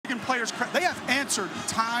players credit. They have answered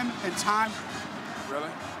time and time. Really?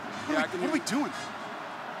 What are we doing?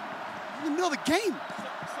 In the middle of the game.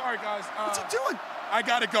 Sorry, guys. What's he doing? I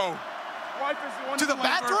gotta go. Wife is the one to the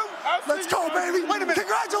bathroom? Let's go, baby. Wait a minute.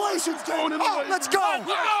 Congratulations, dude. Oh, let's go.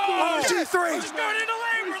 RG3. Let's go into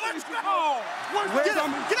labor. Let's go.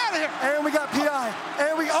 Get out of here. And we got PI.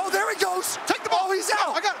 And oh, there he goes. Take the ball. Oh, he's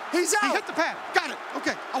out. I got it. He's out. He hit the pad. Got it.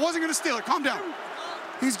 Okay. I wasn't going to steal it. Calm down.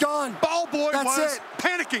 He's gone. Ball boy That's was it.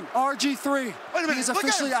 panicking. RG3. Wait a minute. He's Look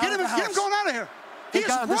officially at him. out of the house. Get him going out of here. He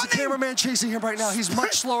got him. There's a running. cameraman chasing him right now. He's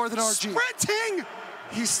much slower than RG. Sprinting.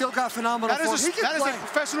 He's still got phenomenal form. That is a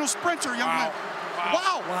professional sprinter, young man.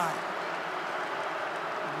 Wow.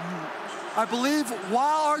 I believe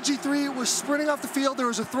while RG3 was sprinting off the field, there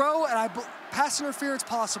was a throw, and pass interference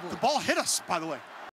possible. The ball hit us, by the way.